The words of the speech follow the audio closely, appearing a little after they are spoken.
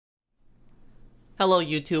Hello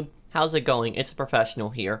YouTube, how's it going? It's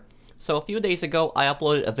Professional here. So a few days ago, I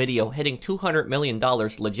uploaded a video hitting $200 million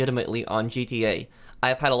legitimately on GTA. I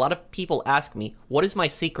have had a lot of people ask me, what is my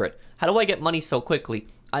secret? How do I get money so quickly?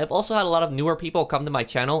 I have also had a lot of newer people come to my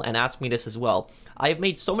channel and ask me this as well. I have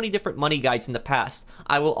made so many different money guides in the past.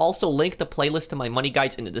 I will also link the playlist to my money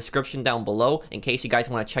guides in the description down below in case you guys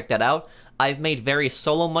want to check that out. I've made various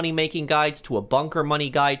solo money making guides, to a bunker money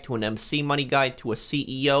guide, to an MC money guide, to a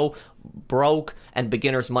CEO, broke, and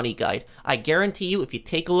beginner's money guide. I guarantee you, if you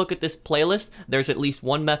take a look at this playlist, there's at least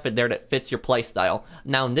one method there that fits your playstyle.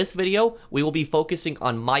 Now in this video, we will be focusing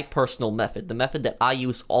on my personal method, the method that I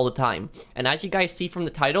use all the time. And as you guys see from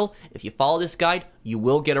the title, if you follow this guide, you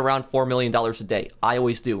will get around $4 million a day. I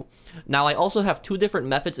always do. Now I also have two different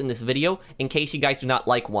methods in this video in case you guys do not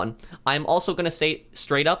like one. I'm also going to say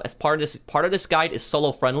straight up, as part of this guide is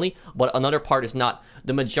solo friendly, but another part is not.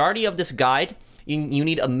 The majority of this guide, you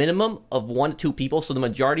need a minimum of 1 to 2 people, so the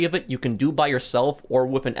majority of it you can do by yourself or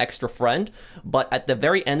with an extra friend. But at the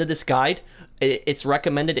very end of this guide, it's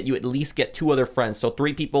recommended that you at least get 2 other friends, so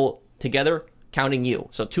 3 people together, counting you.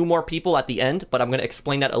 So 2 more people at the end, but I'm going to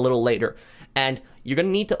explain that a little later. And you're going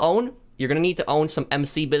to need to own some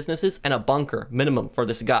MC businesses and a bunker minimum for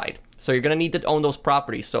this guide. So you're going to need to own those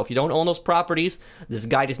properties. So if you don't own those properties, this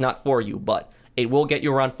guide is not for you, but it will get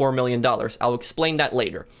you around $4 million. I'll explain that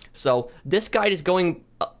later. So this guide is going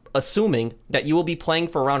assuming that you will be playing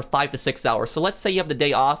for around 5 to 6 hours. So let's say you have the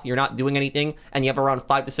day off, you're not doing anything, and you have around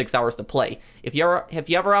 5 to 6 hours to play. If you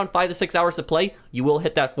have around 5 to 6 hours to play, you will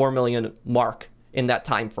hit that 4 million mark in that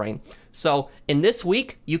time frame. So in this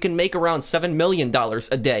week, you can make around $7 million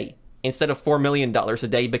a day instead of $4 million a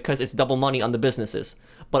day because it's double money on the businesses.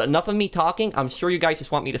 But enough of me talking. I'm sure you guys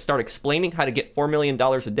just want me to start explaining how to get $4 million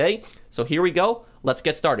a day. So here we go. Let's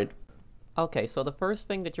get started. Okay, so the first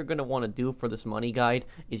thing that you're going to want to do for this money guide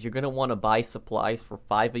is you're going to want to buy supplies for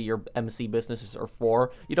 5 of your MC businesses or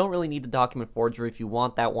 4. You don't really need the document forgery. If you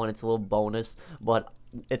want that one, it's a little bonus, but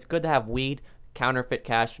it's good to have weed, counterfeit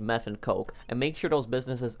cash, meth, and coke, and make sure those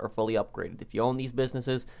businesses are fully upgraded. If you own these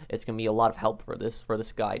businesses, it's going to be a lot of help for this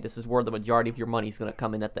guide. This is where the majority of your money is going to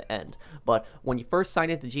come in at the end. But when you first sign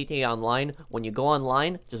into GTA Online, when you go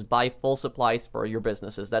online, just buy full supplies for your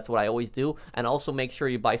businesses. That's what I always do. And also make sure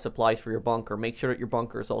you buy supplies for your bunker. Make sure that your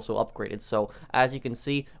bunker is also upgraded. So as you can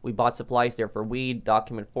see, we bought supplies there for weed,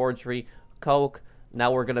 document forgery, coke.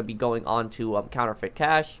 Now we're going to be going on to counterfeit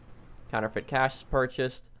cash. Counterfeit cash is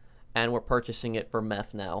purchased, and we're purchasing it for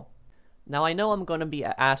meth now. Now I know I'm going to be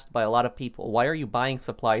asked by a lot of people, why are you buying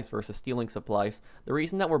supplies versus stealing supplies? The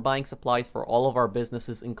reason that we're buying supplies for all of our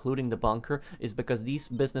businesses, including the bunker, is because these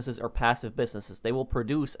businesses are passive businesses. They will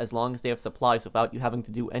produce as long as they have supplies without you having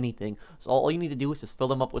to do anything. So all you need to do is just fill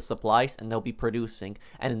them up with supplies and they'll be producing.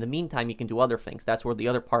 And in the meantime, you can do other things. That's where the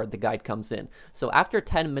other part of the guide comes in. So after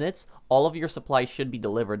 10 minutes, all of your supplies should be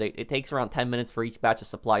delivered. It takes around 10 minutes for each batch of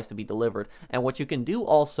supplies to be delivered. And what you can do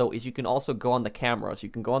also is you can also go on the cameras. You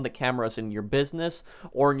can go on the cameras in your business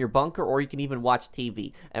or in your bunker, or you can even watch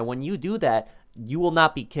TV. And when you do that, you will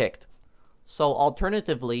not be kicked. So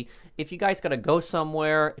alternatively, if you guys gotta go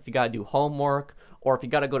somewhere, if you gotta do homework, or if you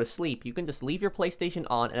gotta go to sleep, you can just leave your PlayStation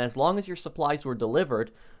on, and as long as your supplies were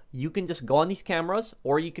delivered, you can just go on these cameras,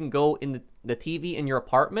 or you can go in the TV in your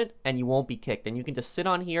apartment and you won't be kicked. And you can just sit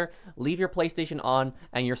on here, leave your PlayStation on,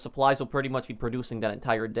 and your supplies will pretty much be producing that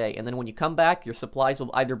entire day. And then when you come back, your supplies will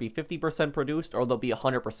either be 50% produced or they'll be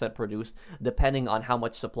 100% produced, depending on how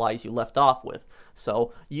much supplies you left off with.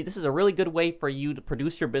 So this is a really good way for you to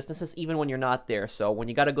produce your businesses even when you're not there. So when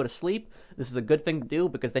you got to go to sleep, this is a good thing to do,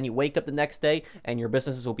 because then you wake up the next day and your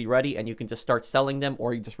businesses will be ready and you can just start selling them,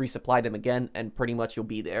 or you just resupply them again and pretty much you'll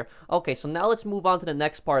be there. Okay, so now let's move on to the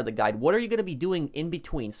next part of the guide. What are you going to be doing in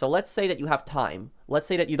between? So let's say that you have time. Let's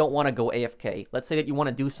say that you don't want to go AFK. Let's say that you want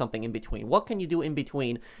to do something in between. What can you do in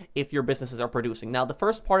between if your businesses are producing? Now, the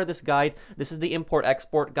first part of this guide, this is the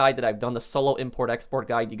import-export guide that I've done, the solo import-export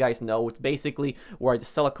guide. You guys know it's basically where I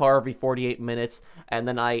just sell a car every 48 minutes, and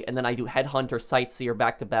then I do headhunter, sightseer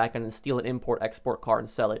back to back, and then steal an import-export car and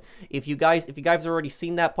sell it. If you guys have already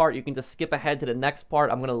seen that part, you can just skip ahead to the next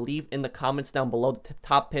part. I'm gonna leave in the comments down below, the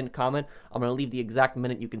top pinned comment. I'm gonna leave the exact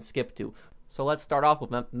minute you can skip to. So let's start off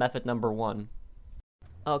with method number 1.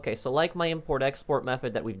 Okay, so like my import-export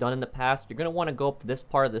method that we've done in the past, you're going to want to go up to this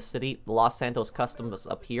part of the city, Los Santos Customs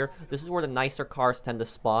up here. This is where the nicer cars tend to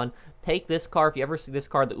spawn. Take this car. If you ever see this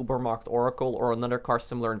car, the Uber-marked Oracle, or another car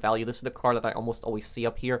similar in value, this is the car that I almost always see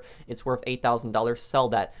up here. It's worth $8,000. Sell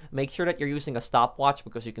that. Make sure that you're using a stopwatch,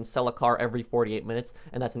 because you can sell a car every 48 minutes,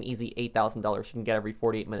 and that's an easy $8,000 you can get every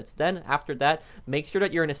 48 minutes. Then, after that, make sure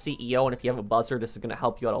that you're in a CEO, and if you have a buzzer, this is going to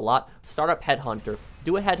help you out a lot. Start up Headhunter.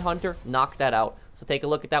 Do a Headhunter, knock that out. So take a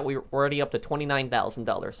look at that. We're already up to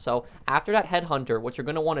 $29,000. So after that Headhunter, what you're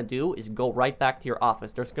going to want to do is go right back to your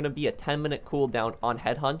office. There's going to be a 10-minute cooldown on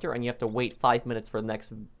Headhunter, and you have to wait 5 minutes for the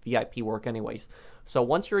next VIP work anyways. So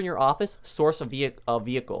once you're in your office, source a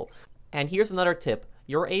vehicle. And here's another tip.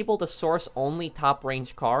 You're able to source only top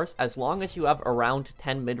range cars as long as you have around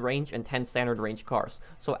 10 mid-range and 10 standard range cars.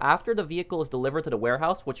 So after the vehicle is delivered to the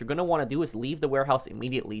warehouse, what you're going to want to do is leave the warehouse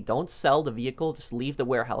immediately. Don't sell the vehicle, just leave the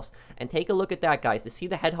warehouse. And take a look at that, guys. You see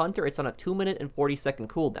the Headhunter? It's on a 2-minute and 40-second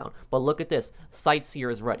cooldown. But look at this. Sightseer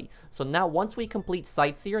is ready. So now once we complete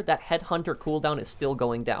Sightseer, that Headhunter cooldown is still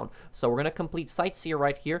going down. So we're going to complete Sightseer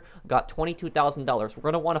right here. Got $22,000. We're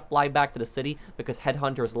going to want to fly back to the city because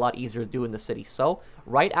Headhunter is a lot easier to do in the city. So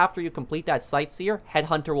right after you complete that Sightseer,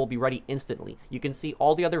 Headhunter will be ready instantly. You can see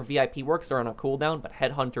all the other VIP works are on a cooldown, but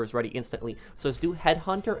Headhunter is ready instantly. So let's do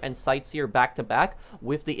Headhunter and Sightseer back to back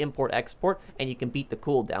with the import-export, and you can beat the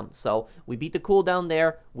cooldown. So we beat the cooldown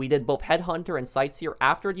there. We did both Headhunter and Sightseer.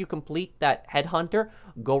 After you complete that Headhunter,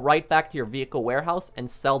 go right back to your vehicle warehouse and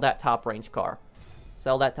sell that top range car.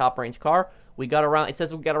 Sell that top range car. We got around, it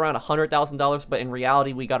says we got around $100,000, but in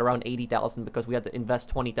reality, we got around $80,000 because we had to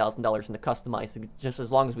invest $20,000 into customizing, just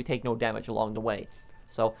as long as we take no damage along the way.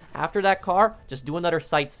 So after that car, just do another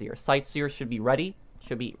Sightseer. Sightseer should be ready.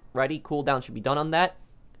 Cooldown should be done on that.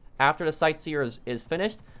 After the Sightseer is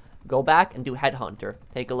finished, go back and do Headhunter.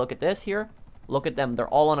 Take a look at this here. Look at them. They're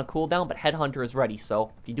all on a cooldown, but Headhunter is ready.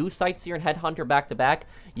 So if you do Sightseer and Headhunter back to back,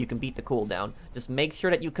 you can beat the cooldown. Just make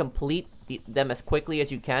sure that you complete them as quickly as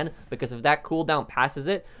you can, because if that cooldown passes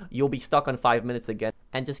it, you'll be stuck on 5 minutes again.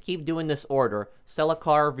 And just keep doing this order. Sell a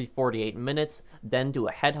car every 48 minutes, then do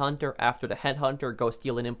a Headhunter. After the Headhunter, go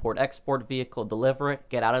steal an import-export vehicle, deliver it,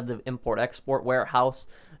 get out of the import-export warehouse,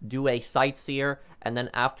 do a Sightseer, and then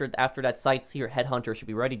after that Sightseer, Headhunter should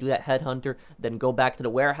be ready. Do that Headhunter, then go back to the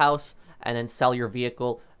warehouse, and then sell your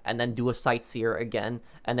vehicle, and then do a Sightseer again.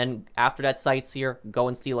 And then after that Sightseer, go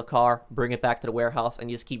and steal a car, bring it back to the warehouse, and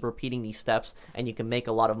you just keep repeating these steps, and you can make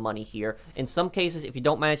a lot of money here. In some cases, if you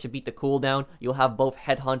don't manage to beat the cooldown, you'll have both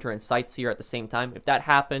Headhunter and Sightseer at the same time. If that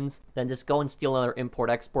happens, then just go and steal another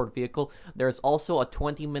import-export vehicle. There's also a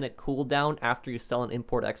 20-minute cooldown after you sell an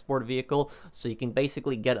import-export vehicle, so you can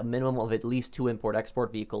basically get a minimum of at least 2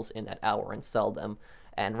 import-export vehicles in that hour and sell them.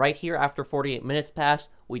 And right here, after 48 minutes pass,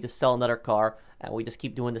 we just sell another car, and we just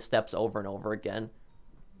keep doing the steps over and over again.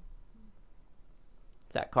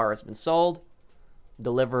 That car has been sold.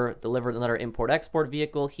 Delivered another import-export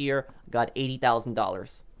vehicle here. Got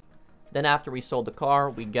 $80,000. Then after we sold the car,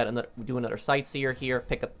 we do another Sightseer here.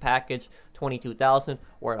 Pick up the package, $22,000.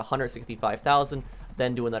 We're at $165,000.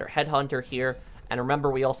 Then do another Headhunter here. And remember,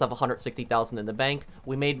 we also have $160,000 in the bank.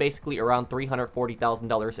 We made basically around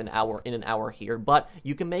 $340,000 in an hour here. But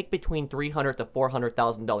you can make between $300,000 to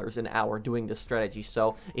 $400,000 an hour doing this strategy.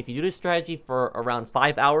 So if you do this strategy for around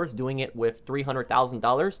 5 hours, doing it with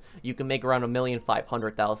 $300,000, you can make around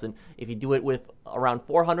 $1,500,000. If you do it with around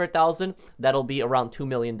 $400,000, that'll be around $2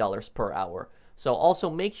 million per hour. So also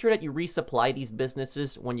make sure that you resupply these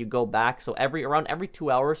businesses when you go back. So around every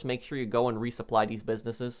 2 hours, make sure you go and resupply these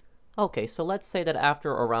businesses. Okay, so let's say that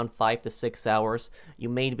after around 5 to 6 hours, you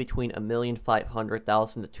made between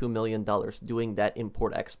 $1,500,000 to $2 million doing that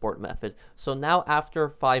import-export method. So now after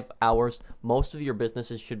 5 hours, most of your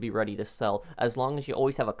businesses should be ready to sell, as long as you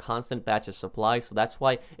always have a constant batch of supply. So that's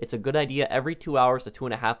why it's a good idea every 2 hours to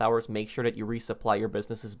 2.5 hours, make sure that you resupply your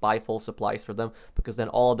businesses, buy full supplies for them, because then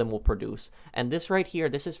all of them will produce. And this right here,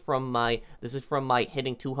 this is from my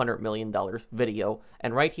hitting $200 million video.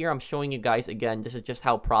 And right here, I'm showing you guys again, this is just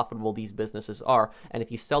how profitable these businesses are, and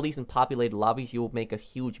if you sell these in populated lobbies, you will make a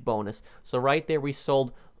huge bonus. So right there, we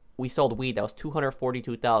sold weed that was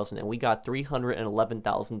 $242,000, and we got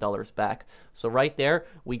 $311,000 back. So right there,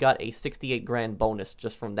 we got a 68 grand bonus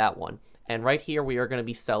just from that one. And right here, we are going to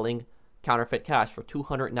be selling counterfeit cash for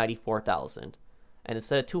 $294,000, and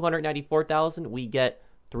instead of $294,000, we get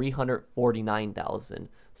 $349,000.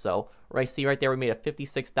 So see right there, we made a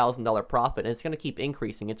 $56,000 profit, and it's going to keep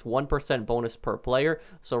increasing. It's 1% bonus per player.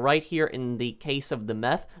 So right here in the case of the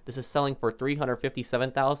meth, this is selling for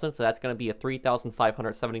 $357,000, so that's going to be a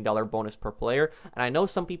 $3,570 bonus per player. And I know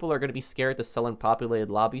some people are going to be scared to sell in populated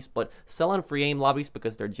lobbies, but sell in free aim lobbies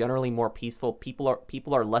because they're generally more peaceful. People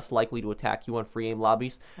are less likely to attack you on free aim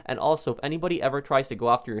lobbies. And also, if anybody ever tries to go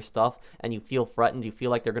after your stuff and you feel threatened, you feel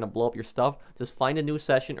like they're going to blow up your stuff, just find a new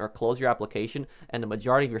session or close your application, and the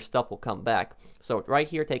majority of of your stuff will come back. So right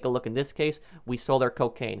here, take a look. In this case, we sold our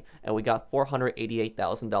cocaine and we got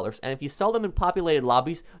 $488,000. And if you sell them in populated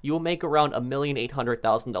lobbies, you will make around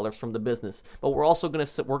 $1,800,000 from the business. But we're also gonna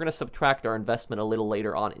subtract our investment a little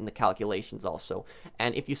later on in the calculations also.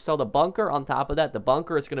 And if you sell the bunker on top of that, the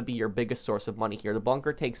bunker is gonna be your biggest source of money here. The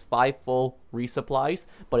bunker takes 5 full resupplies,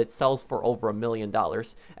 but it sells for over $1 million.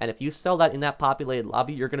 And if you sell that in that populated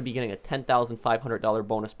lobby, you're gonna be getting a $10,500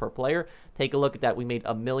 bonus per player. Take a look at that. We made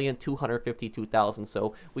 $1,252,000,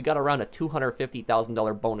 so we got around a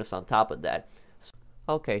 $250,000 bonus on top of that.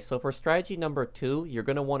 Okay, so for strategy number 2, you're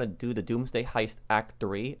going to want to do the Doomsday Heist Act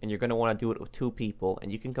 3, and you're going to want to do it with 2 people,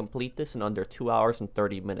 and you can complete this in under 2 hours and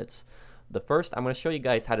 30 minutes. The first, I'm going to show you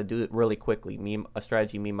guys how to do it really quickly, a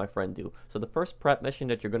strategy me and my friend do. So the first prep mission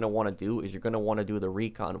that you're going to want to do is you're going to want to do the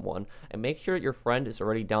recon one. And make sure that your friend is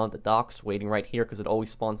already down at the docks waiting right here, because it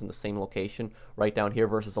always spawns in the same location right down here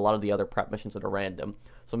versus a lot of the other prep missions that are random.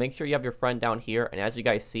 So make sure you have your friend down here, and as you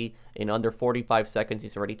guys see, in under 45 seconds,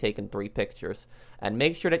 he's already taken 3 pictures. And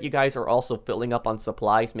make sure that you guys are also filling up on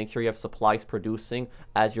supplies. Make sure you have supplies producing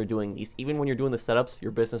as you're doing these. Even when you're doing the setups,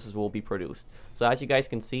 your businesses will be produced. So as you guys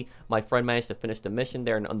can see, my friend managed to finish the mission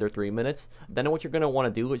there in under 3 minutes. Then what you're going to want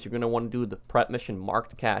to do is you're going to want to do the prep mission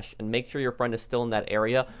marked cash, and make sure your friend is still in that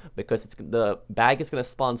area, because the bag is going to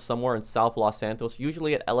spawn somewhere in South Los Santos,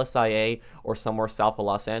 usually at LSIA or somewhere south of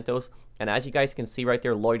Los Santos. And as you guys can see right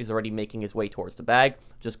there, Lloyd is already making his way towards the bag.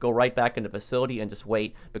 Just go right back in the facility and just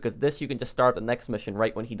wait, because this you can just start the next mission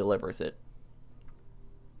right when he delivers it.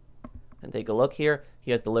 And take a look here,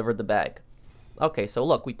 he has delivered the bag. Okay, so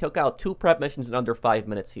look, we took out 2 prep missions in under 5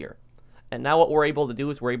 minutes here. And now what we're able to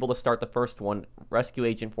do is we're able to start the first one, Rescue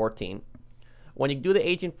Agent 14. When you do the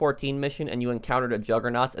Agent 14 mission and you encounter the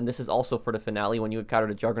Juggernauts, and this is also for the finale, when you encounter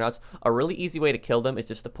the Juggernauts, a really easy way to kill them is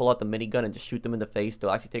just to pull out the minigun and just shoot them in the face.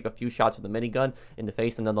 They'll actually take a few shots with the minigun in the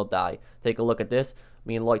face and then they'll die. Take a look at this.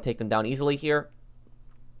 Me and Lloyd take them down easily here.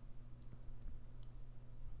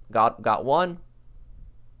 Got 1,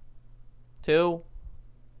 2,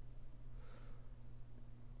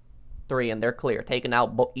 3, and they're clear. Taken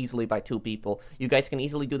out easily by 2 people. You guys can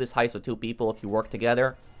easily do this heist with 2 people if you work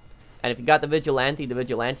together. And if you got the Vigilante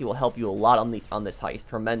will help you a lot on this heist,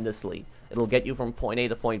 tremendously. It'll get you from point A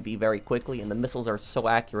to point B very quickly, and the missiles are so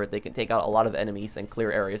accurate they can take out a lot of enemies and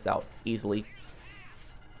clear areas out easily.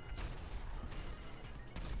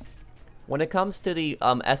 When it comes to the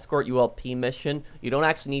Escort ULP mission, you don't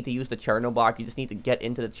actually need to use the Chernobog. You just need to get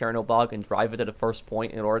into the Chernobog and drive it to the first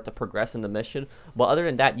point in order to progress in the mission. But other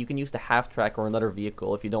than that, you can use the half-track or another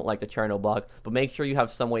vehicle if you don't like the Chernobog. But make sure you have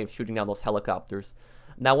some way of shooting down those helicopters.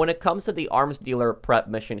 Now, when it comes to the arms dealer prep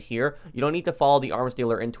mission here, you don't need to follow the arms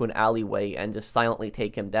dealer into an alleyway and just silently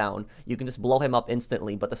take him down. You can just blow him up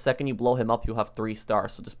instantly, but the second you blow him up, you'll have 3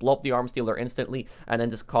 stars. So just blow up the arms dealer instantly, and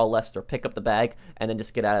then just call Lester, pick up the bag, and then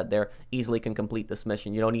just get out of there. Easily can complete this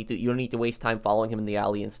mission. You don't need to waste time following him in the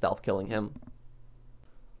alley and stealth killing him.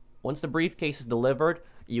 Once the briefcase is delivered,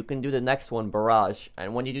 you can do the next one, Barrage.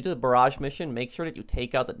 And when you do the Barrage mission, make sure that you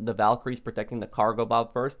take out the Valkyries protecting the Cargo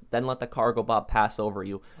Bob first, then let the Cargo Bob pass over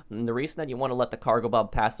you. And the reason that you want to let the Cargo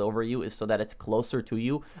Bob pass over you is so that it's closer to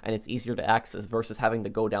you and it's easier to access versus having to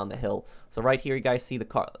go down the hill. So right here, you guys see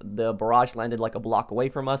the Barrage landed like a block away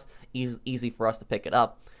from us. Easy for us to pick it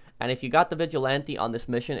up. And if you got the Vigilante on this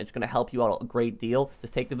mission, it's going to help you out a great deal.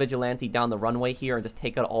 Just take the Vigilante down the runway here and just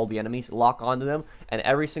take out all the enemies, lock onto them, and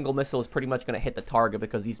every single missile is pretty much going to hit the target,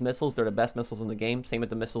 because these missiles, they're the best missiles in the game. Same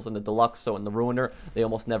with the missiles in the Deluxe, so in the Ruiner, they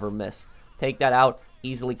almost never miss. Take that out,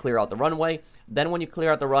 easily clear out the runway. Then when you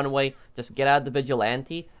clear out the runway, just get out of the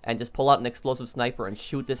Vigilante and just pull out an explosive sniper and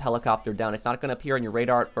shoot this helicopter down. It's not going to appear on your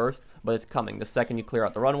radar at first, but it's coming the second you clear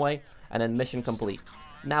out the runway, and then mission complete.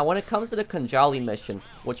 Now, when it comes to the Kanjali mission,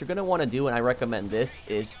 what you're going to want to do, and I recommend this,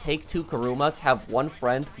 is take 2 Karumas, have one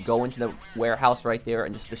friend go into the warehouse right there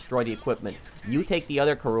and just destroy the equipment. You take the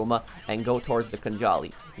other Karuma and go towards the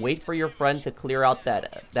Kanjali. Wait for your friend to clear out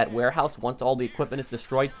that warehouse. Once all the equipment is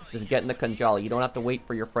destroyed, just get in the Kanjali. You don't have to wait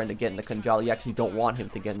for your friend to get in the Kanjali. You actually don't want him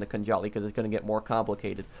to get in the Kanjali because it's going to get more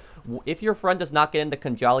complicated. If your friend does not get in the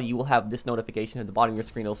Kanjali, you will have this notification at the bottom of your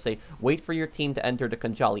screen. It'll say, wait for your team to enter the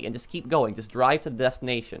Kanjali, and just keep going. Just drive to the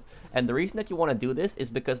destination. And the reason that you want to do this is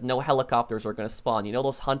because no helicopters are going to spawn. You know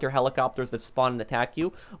those hunter helicopters that spawn and attack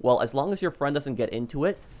you? Well, as long as your friend doesn't get into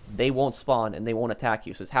it, they won't spawn and they won't attack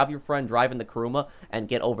you. So just have your friend drive in the Kuruma and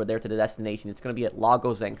get over there to the destination. It's going to be at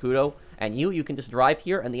Lago Zancudo. And you can just drive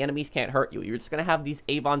here and the enemies can't hurt you. You're just going to have these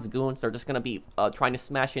Avon's goons. They're just going to be trying to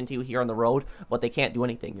smash into you here on the road, but they can't do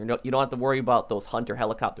anything. You don't have to worry about those hunter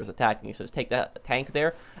helicopters attacking you. So just take that tank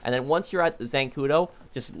there. And then once you're at Zancudo,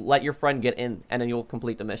 just let your friend get in and then you'll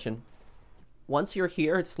complete the mission. Once you're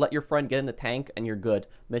here, just let your friend get in the tank and you're good.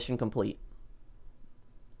 Mission complete.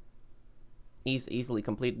 Easily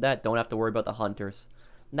completed that. Don't have to worry about the hunters.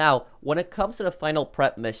 Now, when it comes to the final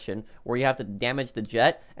prep mission, where you have to damage the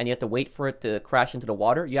jet, and you have to wait for it to crash into the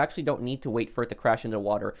water, you actually don't need to wait for it to crash into the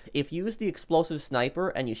water. If you use the explosive sniper,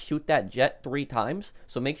 and you shoot that jet 3 times,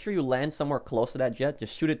 so make sure you land somewhere close to that jet,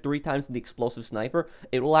 just shoot it 3 times with the explosive sniper,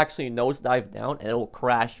 it will actually nosedive down, and it will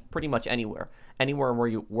crash pretty much anywhere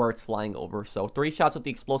where it's flying over. So 3 shots with the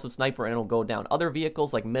explosive sniper and it'll go down. Other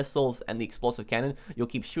vehicles like missiles and the explosive cannon, you'll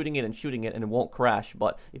keep shooting it and it won't crash.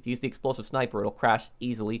 But if you use the explosive sniper, it'll crash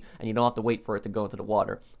easily and you don't have to wait for it to go into the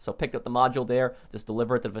water. So pick up the module there, just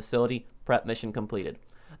deliver it to the facility, prep mission completed.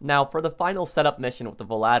 Now, for the final setup mission with the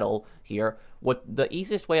volatile here, what the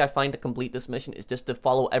easiest way I find to complete this mission is just to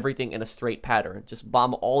follow everything in a straight pattern. Just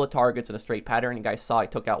bomb all the targets in a straight pattern. You guys saw I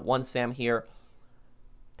took out 1 SAM here.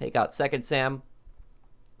 Take out 2nd SAM.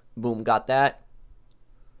 Boom, got that.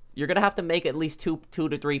 You're going to have to make at least two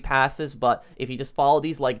to three passes, but if you just follow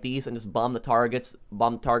these like these and just bomb the targets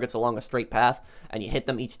along a straight path, and you hit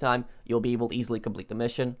them each time, you'll be able to easily complete the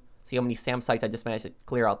mission. See how many SAM sites I just managed to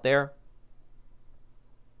clear out there?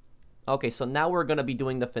 Okay, so now we're going to be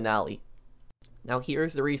doing the finale. Now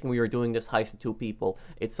here's the reason we are doing this heist with 2 people.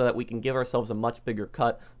 It's so that we can give ourselves a much bigger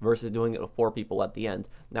cut versus doing it with 4 people at the end.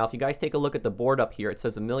 Now if you guys take a look at the board up here, it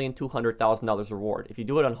says $1,200,000 reward. If you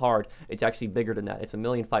do it on hard, it's actually bigger than that. It's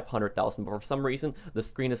 $1,500,000, but for some reason the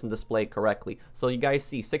screen isn't displayed correctly. So you guys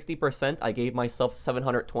see 60%, I gave myself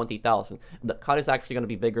 $720,000. The cut is actually going to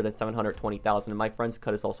be bigger than $720,000, and my friend's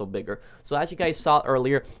cut is also bigger. So as you guys saw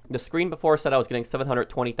earlier, the screen before said I was getting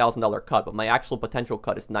 $720,000 cut, but my actual potential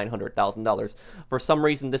cut is $900,000. For some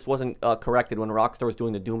reason, this wasn't corrected when Rockstar was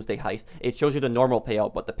doing the Doomsday heist. It shows you the normal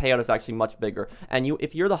payout, but the payout is actually much bigger. And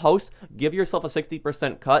if you're the host, give yourself a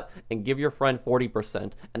 60% cut and give your friend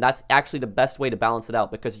 40%. And that's actually the best way to balance it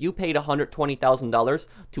out, because you paid $120,000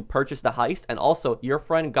 to purchase the heist, and also your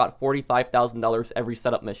friend got $45,000 every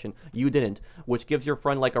setup mission. You didn't, which gives your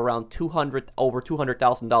friend like around over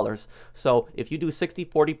 $200,000. So if you do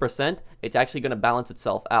 60-40%, it's actually going to balance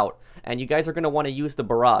itself out. And you guys are going to want to use the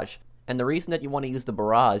barrage. And the reason that you want to use the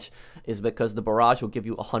barrage is because the barrage will give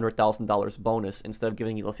you a $100,000 bonus instead of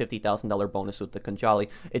giving you a $50,000 bonus with the Kanjali.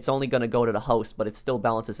 It's only going to go to the host, but it still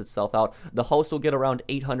balances itself out. The host will get around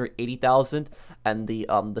 $880,000, and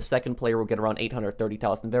the second player will get around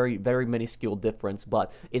 $830,000. Very, very minuscule difference,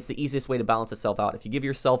 but it's the easiest way to balance itself out. If you do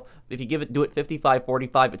it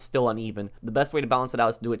 55-45, it's still uneven. The best way to balance it out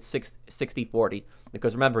is to do it 60-40,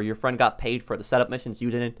 because remember, your friend got paid for the setup missions, you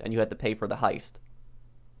didn't, and you had to pay for the heist.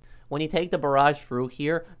 When you take the barrage through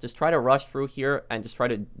here, just try to rush through here and just try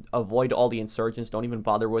to avoid all the insurgents. Don't even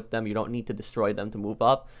bother with them. You don't need to destroy them to move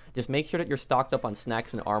up. Just make sure that you're stocked up on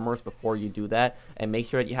snacks and armors before you do that, and make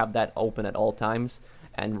sure that you have that open at all times.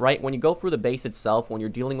 And right when you go through the base itself, when you're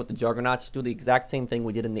dealing with the Juggernauts, do the exact same thing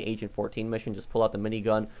we did in the Agent 14 mission. Just pull out the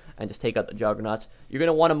minigun and just take out the Juggernauts. You're going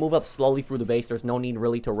to want to move up slowly through the base. There's no need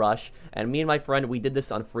really to rush. And me and my friend, we did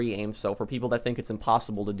this on free aim. So for people that think it's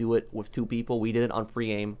impossible to do it with 2 people, we did it on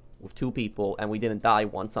free aim with 2 people, and we didn't die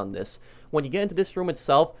once on this. When you get into this room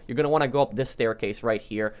itself, you're going to want to go up this staircase right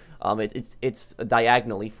here. It's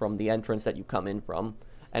diagonally from the entrance that you come in from.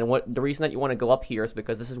 And the reason that you want to go up here is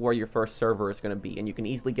because this is where your first server is going to be, and you can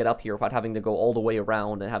easily get up here without having to go all the way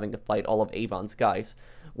around and having to fight all of Avon's guys.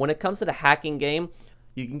 When it comes to the hacking game,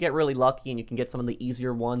 you can get really lucky and you can get some of the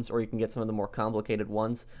easier ones, or you can get some of the more complicated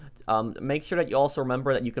ones. Make sure that you also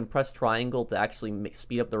remember that you can press triangle to actually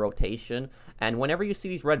speed up the rotation. And whenever you see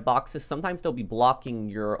these red boxes, sometimes they'll be blocking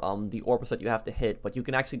your the orbits that you have to hit, but you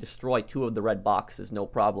can actually destroy 2 of the red boxes, no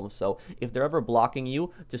problem. So if they're ever blocking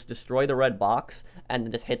you, just destroy the red box and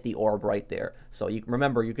then just hit the orb right there. So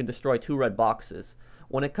remember, you can destroy 2 red boxes.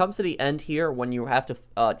 When it comes to the end here, when you have to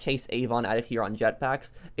chase Avon out of here on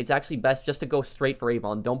jetpacks, it's actually best just to go straight for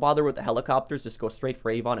Avon. Don't bother with the helicopters, just go straight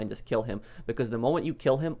for Avon and just kill him. Because the moment you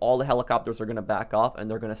kill him, all the helicopters are going to back off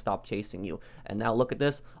and they're going to stop chasing you. And now look at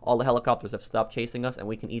this, all the helicopters have stopped chasing us and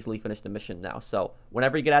we can easily finish the mission now. So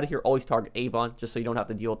whenever you get out of here, always target Avon, just so you don't have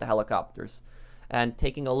to deal with the helicopters. And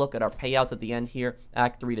taking a look at our payouts at the end here,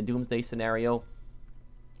 Act 3, the Doomsday scenario.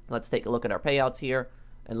 Let's take a look at our payouts here,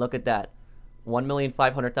 and look at that.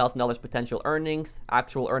 $1,500,000 potential earnings,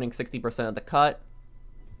 actual earnings 60% of the cut,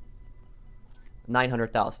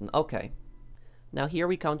 $900,000. Okay. Now here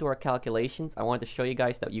we come to our calculations. I wanted to show you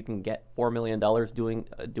guys that you can get $4 million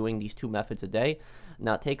doing these 2 methods a day.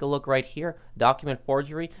 Now take a look right here. Document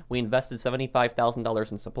forgery, we invested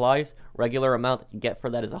 $75,000 in supplies. Regular amount you get for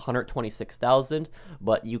that is $126,000,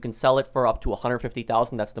 but you can sell it for up to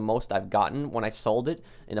 $150,000. That's the most I've gotten when I sold it.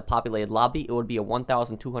 In a populated lobby, it would be a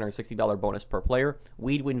 $1,260 bonus per player.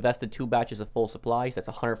 Weed, we invested 2 batches of full supplies. That's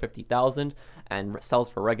 $150,000, and sells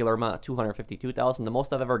for regular amount of $252,000. The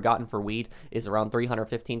most I've ever gotten for weed is around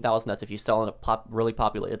 $315,000. That's if you sell in a really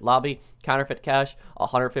populated lobby. Counterfeit cash,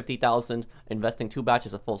 $150,000. Investing 2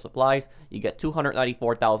 batches of full supplies, you get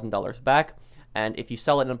 $294,000 back. And if you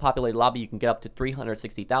sell it in a populated lobby, you can get up to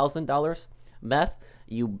 $360,000. Meth,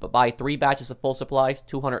 you buy 3 batches of full supplies,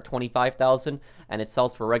 $225,000, and it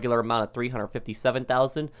sells for a regular amount of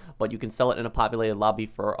 $357,000, but you can sell it in a populated lobby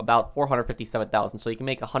for about $457,000, so you can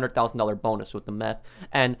make a $100,000 bonus with the meth.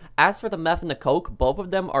 And as for the meth and the coke, both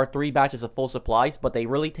of them are 3 batches of full supplies, but they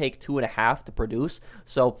really take 2.5 to produce.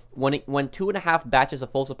 So when 2.5 batches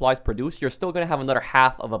of full supplies produce, you're still going to have another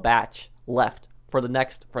half of a batch left for the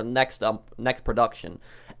next production.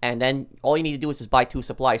 And then all you need to do is just buy 2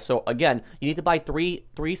 supplies. So again, you need to buy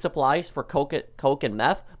three supplies for coke and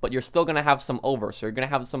meth, but you're still gonna have some over. So you're gonna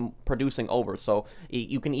have some producing over. So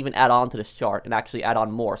you can even add on to this chart and actually add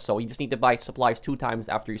on more. So you just need to buy supplies 2 times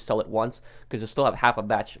after you sell it once, because you still have half a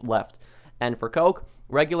batch left. And for coke,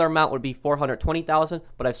 regular amount would be $420,000,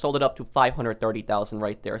 but I've sold it up to $530,000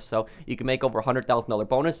 right there. So you can make over a $100,000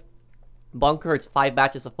 bonus. Bunker, it's 5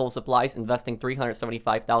 batches of full supplies, investing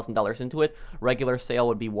 $375,000 into it. Regular sale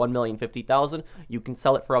would be $1,050,000. You can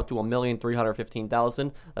sell it for up to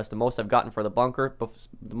 $1,315,000. That's the most I've gotten for the bunker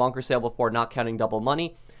sale before not counting double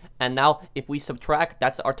money. And now, if we subtract,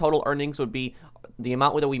 that's our total earnings would be, the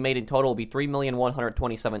amount that we made in total will be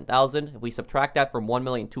 $3,127,000. If we subtract that from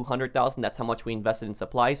 $1,200,000, that's how much we invested in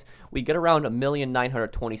supplies, we get around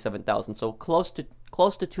 $1,927,000. So close to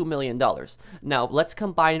 $2 million. Now, let's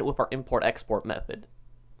combine it with our import-export method.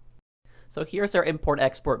 So here's our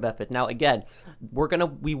import-export method. Now, again, we're going to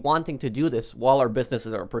be wanting to do this while our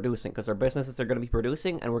businesses are producing, because our businesses are going to be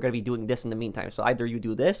producing, and we're going to be doing this in the meantime. So either you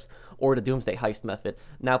do this or the Doomsday Heist method.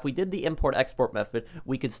 Now, if we did the import-export method,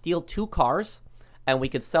 we could steal 2 cars, and we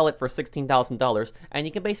could sell it for $16,000, and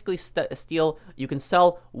you can basically you can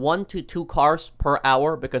sell 1 to 2 cars per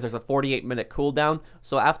hour, because there's a 48-minute cooldown.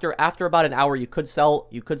 So after about an hour, you could sell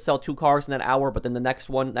 2 cars in that hour, but then the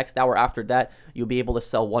next hour after that, you'll be able to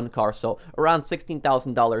sell 1 car. So around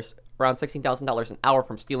 $16,000 an hour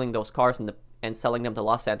from stealing those cars and selling them to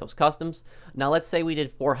Los Santos Customs. Now let's say we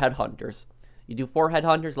did 4 headhunters. You do 4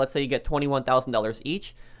 headhunters, let's say you get $21,000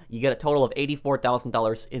 each. You get a total of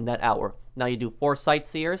 $84,000 in that hour. Now you do 4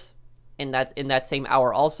 sightseers in that same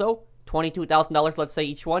hour also, $22,000, let's say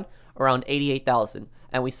each one, around $88,000.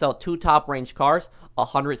 And we sell 2 top range cars,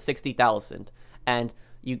 $160,000. And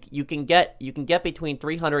you can get between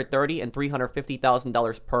 $330,000 and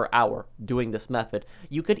 $350,000 per hour doing this method.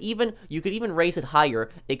 You could even raise it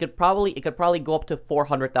higher. It could probably go up to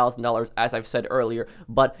 $400,000, as I've said earlier.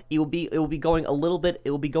 But it will be going a little bit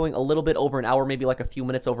over an hour, maybe like a few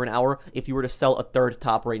minutes over an hour, if you were to sell a 3rd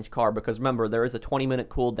top range car. Because remember, there is a 20-minute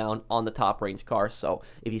cooldown on the top range car. So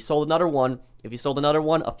if you sold another one a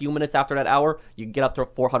few minutes after that hour, you can get up to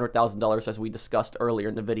 $400,000, as we discussed earlier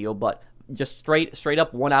in the video. But just straight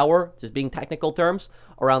up 1 hour, just being technical terms,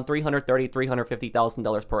 around $330,000,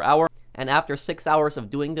 $350,000 per hour. And after 6 hours of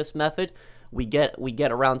doing this method, we get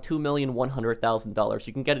around $2,100,000.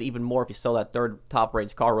 You can get it even more if you sell that 3rd top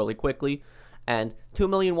range car really quickly. And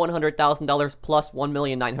 $2,100,000 plus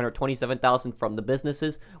 $1,927,000 from the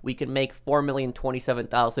businesses, we can make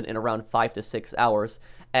 $4,027,000 in around 5 to 6 hours.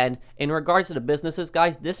 And in regards to the businesses,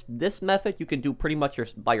 guys, this method you can do pretty much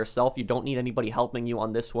by yourself. You don't need anybody helping you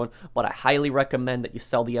on this one, but I highly recommend that you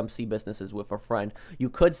sell the MC businesses with a friend. You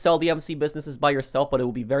could sell the MC businesses by yourself, but it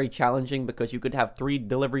will be very challenging, because you could have 3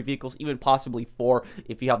 delivery vehicles, even possibly 4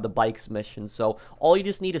 if you have the bikes mission. So all you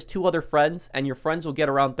just need is 2 other friends, and your friends will get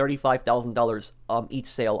around $35,000 each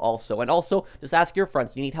sale also. And also, just ask your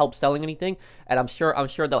friends, do you need help selling anything? And I'm sure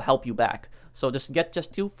they'll help you back. So just get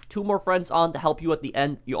two more friends on to help you at the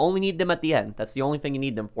end. You only need them at the end. That's the only thing you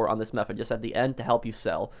need them for on this method, just at the end to help you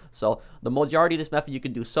sell. So the majority of this method you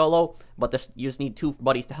can do solo, but you just need 2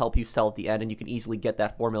 buddies to help you sell at the end, and you can easily get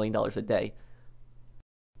that $4 million a day.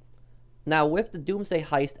 Now, with the Doomsday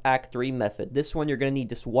Heist Act 3 method, this one you're going to need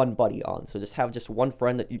just 1 buddy on. So just have just 1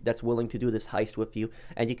 friend that's willing to do this heist with you,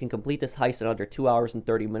 and you can complete this heist in under 2 hours and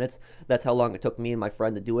 30 minutes. That's how long it took me and my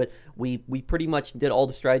friend to do it. We pretty much did all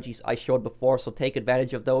the strategies I showed before, so take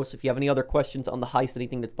advantage of those. If you have any other questions on the heist,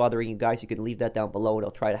 anything that's bothering you guys, you can leave that down below, and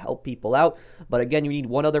I'll try to help people out. But again, you need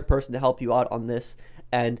 1 other person to help you out on this,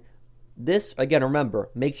 and This, again,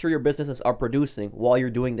 remember, make sure your businesses are producing while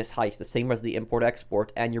you're doing this heist, the same as the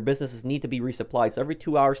import-export, and your businesses need to be resupplied. So every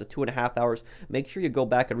 2 hours to 2.5 hours, make sure you go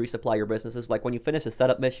back and resupply your businesses. Like when you finish a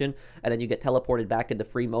setup mission and then you get teleported back into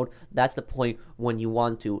free mode, that's the point when you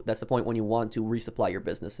want to resupply your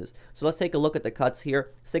businesses. So let's take a look at the cuts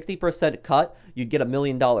here. 60% cut, you'd get $1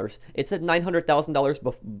 million. It said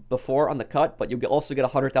 $900,000 before on the cut, but you also get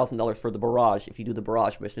 $100,000 for the barrage if you do the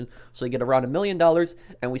barrage mission. So you get around $1 million,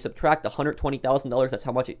 and we subtract $120,000. That's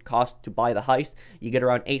how much it costs to buy the heist. You get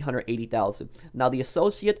around $880,000. Now the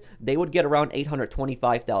associate, they would get around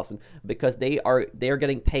 $825,000 because they're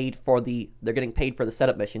getting paid for the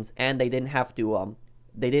setup missions, and they didn't have to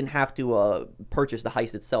purchase the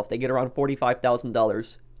heist itself. They get around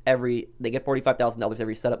 $45,000 every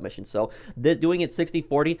setup mission. So doing it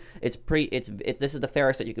 60-40, this is the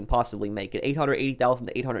fairest that you can possibly make it. $880,000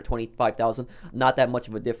 to $825,000, not that much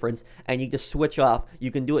of a difference. And you just switch off. You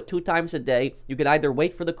can do it 2 times a day. You can either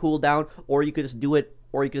wait for the cooldown, or you could just do it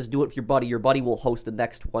with your buddy. Your buddy will host the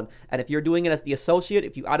next one. And if you're doing it as the associate,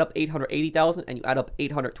 if you add up 880,000 and you add up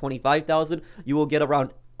 825,000, you will get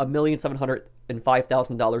around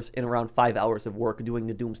 $1,705,000 in around 5 hours of work doing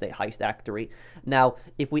the Doomsday Heist Act 3. Now,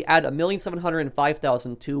 if we add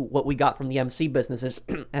 $1,705,000 to what we got from the MC businesses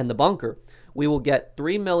and the bunker, we will get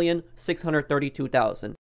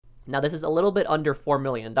 $3,632,000. Now this is a little bit under $4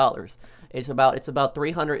 million. It's about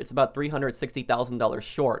 $360,000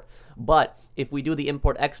 short. But if we do the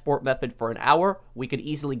import-export method for an hour, we could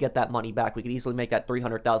easily get that money back. We could easily make that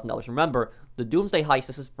 $300,000. Remember, the Doomsday Heist,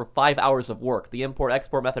 this is for 5 hours of work. The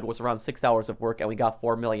import-export method was around 6 hours of work, and we got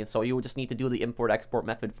 $4 million. So you would just need to do the import-export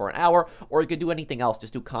method for an hour, or you could do anything else.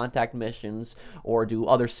 Just do contact missions, or do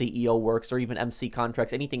other CEO works, or even MC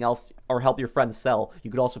contracts, anything else, or help your friends sell.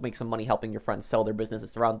 You could also make some money helping your friends sell their business.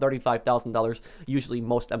 It's around $35,000. Usually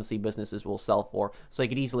most MC businesses will sell for. So you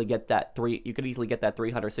could easily get that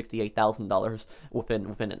 $368,000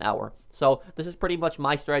 within an hour. So this is pretty much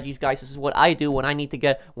my strategies, guys. This is what I do when I need to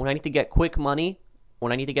get quick money.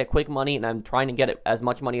 When I need to get quick money and I'm trying to get as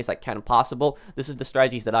much money as I can possible, this is the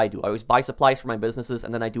strategies that I do. I always buy supplies for my businesses,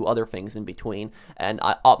 and then I do other things in between. And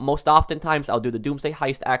most oftentimes I'll do the Doomsday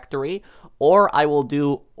Heist Act 3, or I will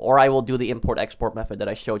do the import-export method that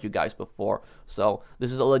I showed you guys before. So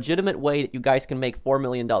this is a legitimate way that you guys can make $4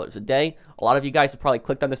 million a day. A lot of you guys have probably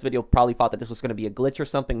clicked on this video, probably thought that this was going to be a glitch or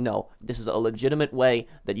something. No, this is a legitimate way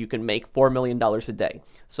that you can make $4 million a day.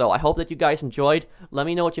 So I hope that you guys enjoyed. Let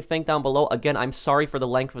me know what you think down below. Again, I'm sorry for the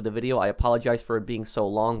length of the video. I apologize for it being so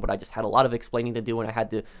long, but I just had a lot of explaining to do, and I had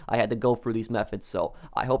to go through these methods. So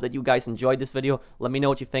I hope that you guys enjoyed this video. Let me know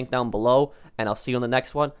what you think down below, and I'll see you in the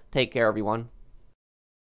next one. Take care, everyone.